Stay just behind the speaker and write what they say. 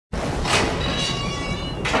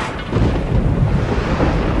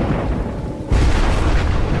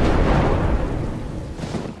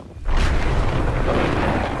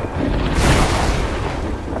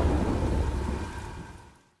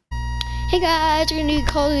guys, we're gonna do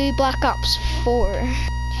Call of Duty Black Ops 4. Alright,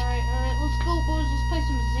 let's go, boys. Let's play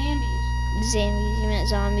some zombies. Zombies, you meant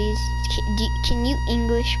zombies. Can you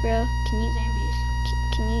English, bro? Can you Zombies.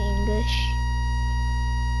 Can you English?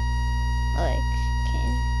 Like,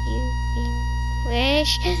 can you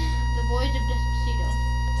English? The voyage of Despacito.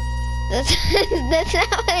 That's not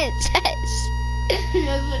what it says.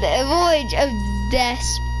 The voyage of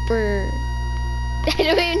Desper. I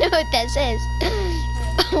don't even know what that says.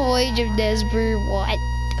 Voyage of Desper. What?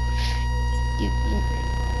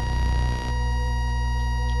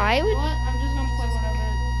 I would. What? I'm just gonna play whatever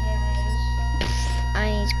there is. I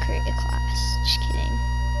need to create a class. Just kidding.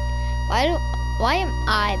 Why am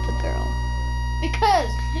I the girl?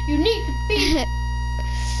 Because you need to be.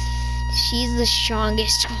 She's the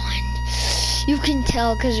strongest one. You can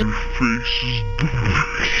tell because her face is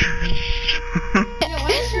Yeah,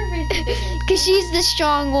 why is her face the biggest? because she's the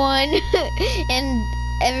strong one, and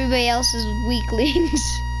everybody else is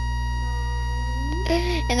weaklings.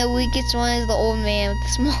 And the weakest one is the old man with the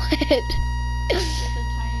small head.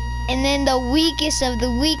 And then the weakest of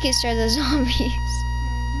the weakest are the zombies.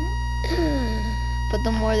 But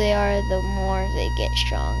the more they are, the more they get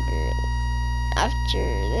stronger. After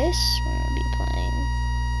this, we're gonna be playing.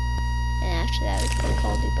 And after that, we can play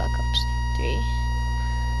Call of Duty Black Ops 3.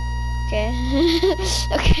 Okay?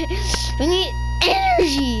 Okay. We need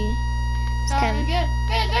energy! It's Gotta time. get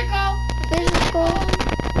physical. Physical.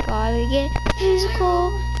 Gotta get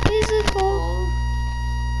physical. Physical.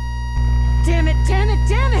 Damn it, damn it,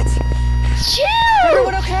 damn it! Chill!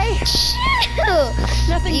 Everyone okay? Chill!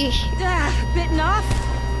 Nothing bitten off?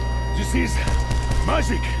 This is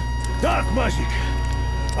magic, dark magic.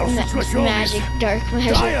 Our situation Magic, is dark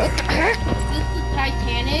magic. dire. Is this the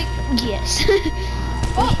Titanic? Yes.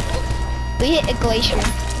 Oh! We hit a glacier.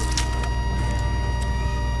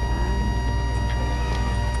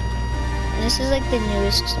 And this is like the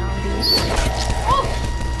newest zombies. Oh!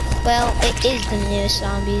 Well, it is the newest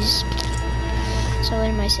zombies. So what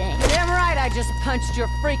am I saying? Damn right, I just punched your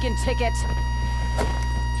freaking ticket.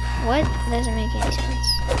 What? That doesn't make any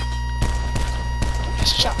sense. I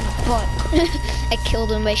shot him in the butt. I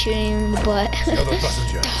killed him by shooting him in the butt. The other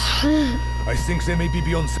passengers. I think they may be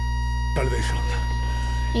beyond salvation.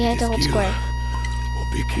 You have to hold square. Or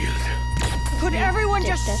be killed. Could everyone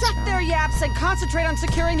just That's shut wrong. their yaps and concentrate on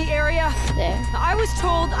securing the area? There. I was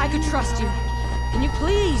told I could trust you. Can you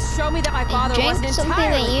please show me that my father Drink wasn't something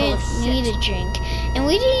that entirely full of you need shit? to drink. And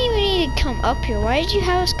we didn't even need to come up here. Why did you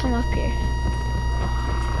have us come up here?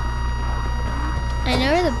 I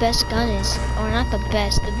know where the best gun is. Or not the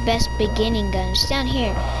best beginning gun. It's down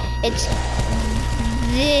here. It's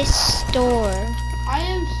this store. I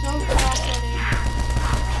am so trash at it.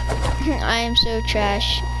 I am so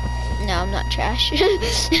trash. No, I'm not trash.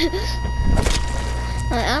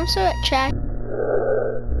 I'm so trash.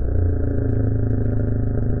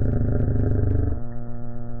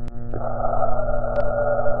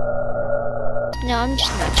 No, I'm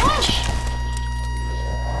just not trash.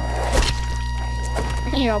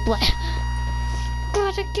 Here, I'll play.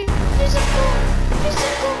 Gotta get physical,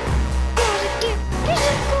 physical. Gotta get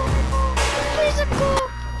physical, physical.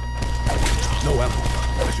 No ammo.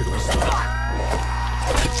 I should restart.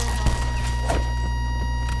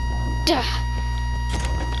 Duh.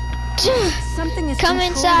 Duh. Something is Come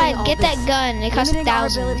controlling inside, all get this, that gun. It costs limiting our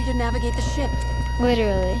 1,000. ability to navigate the ship.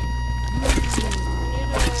 Literally.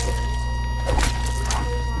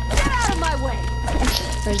 Get out of my way!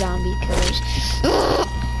 For zombie killers.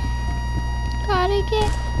 Gotta get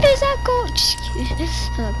physical. Just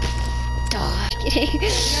kidding. Duh. Kidding. We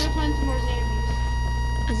gotta find some more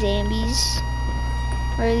zombies. Zambies.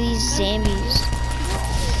 Where are these zambies?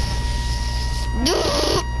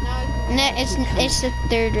 No, it's the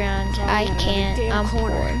third round. I can't. I'm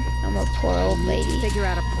poor. I'm a poor old lady. Figure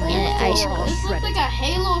out a plan. And an ice We're all cream. This looks shredded. like a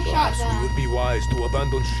Halo Perhaps we shotgun. would be wise to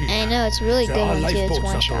abandon ship. I know it's a really There good are one too. It's lifeboats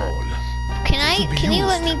one after shot. all. Can you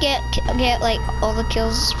let me get like all the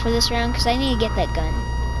kills for this round? Cause I need to get that gun.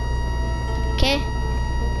 Okay.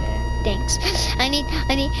 Thanks. I need to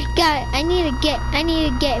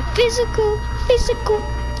get physical.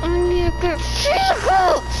 I need to get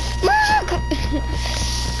physical.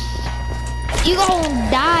 You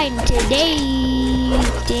gonna die today,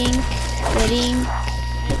 dink, dink.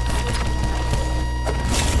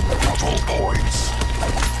 At all points.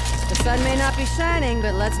 The sun may not be shining,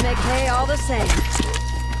 but let's make hay all the same.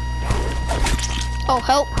 Oh,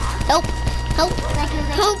 help, help, help, help,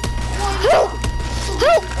 help, help.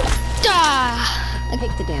 Ah.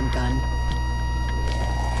 Take the damn gun.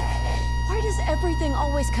 Why does everything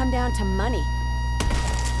always come down to money?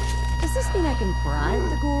 Does this mean I can bribe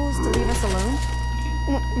the ghouls to leave us alone?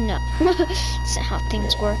 No. That's not how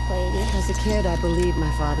things work, lady. As a kid, I believed my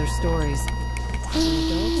father's stories. As an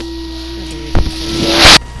adult, I believe in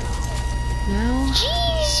now,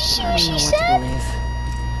 Jeez, you see I what don't she know what to said? believe.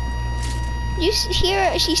 You hear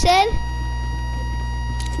what she said?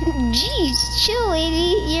 Jeez, chill,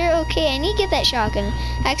 lady. You're okay. I need to get that shotgun.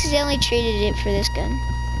 I accidentally traded it for this gun.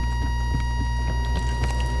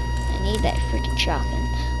 I need that freaking shotgun.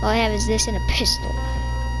 All I have is this and a pistol.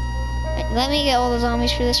 Let me get all the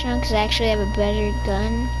zombies for this round because I actually have a better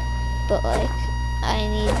gun. But, like, I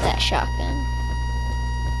need that shotgun.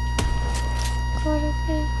 God,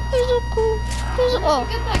 okay. Here's a cool. Here's a, oh.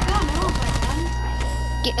 Get that gun. I want that gun.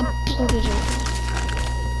 Get a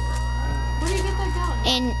Where do you get that gun?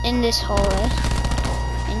 in this hallway.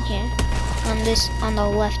 In here. On the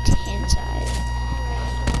left hand side.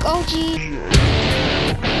 Go, G.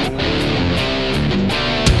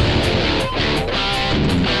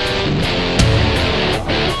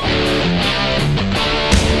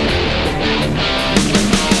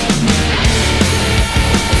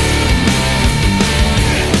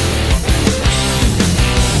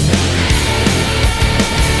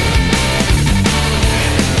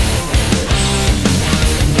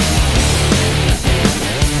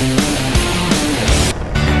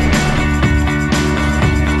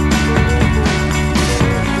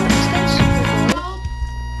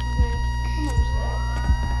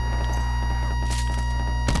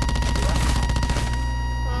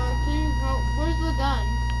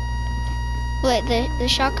 Wait, the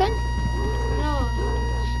shotgun? No.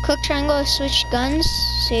 Click triangle to switch guns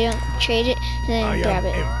so you don't trade it, and then grab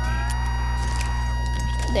it. Empty.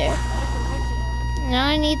 There. Now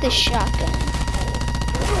I need the shotgun.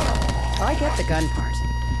 Oh, I get the gun part.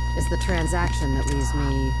 It's the transaction that leaves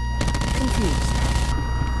me confused.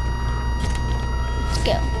 Let's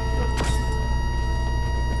go.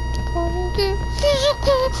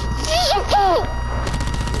 Physical! Physical!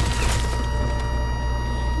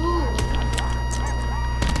 Ooh.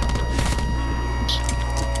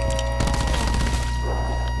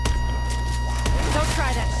 Don't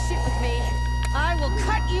try that shit with me. I will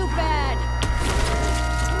cut you bad.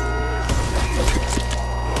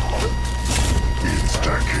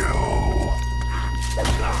 Insta-kill.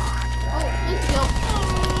 Oh, let's go.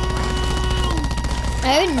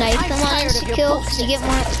 I would knife them on tired of insta your kill because you bullshit.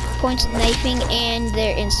 get more points in knifing and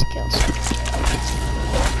their insta kills.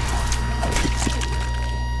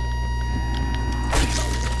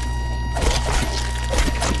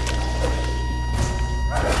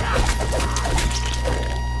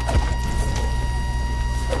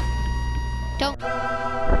 Don't.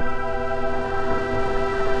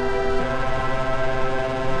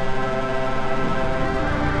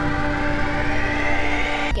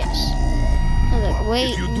 Yes. I was like,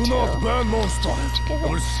 wait If you do until- not burn monster, I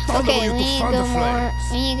will smother Okay, you we to need to fan go the more.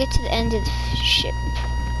 flames. We need to get to the end of the ship.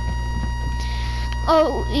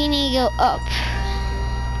 Oh, we need to go up.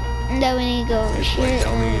 And then we need to go over This here. way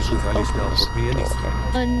down and is with then Alice now open for me anything.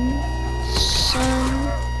 sun.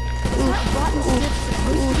 Rotten sniffs of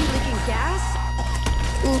leaking gas?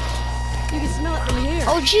 Oof. You can smell it from here.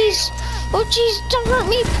 Oh jeez. Oh jeez, don't hurt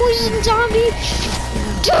me, poison zombie.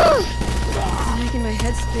 Duh! It's making my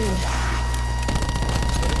head spin.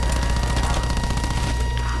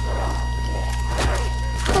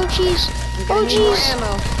 Oh jeez. I'm Oh gonna need more jeez.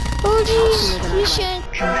 ammo. Oh jeez. Sooner than You I'd like.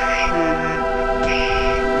 should.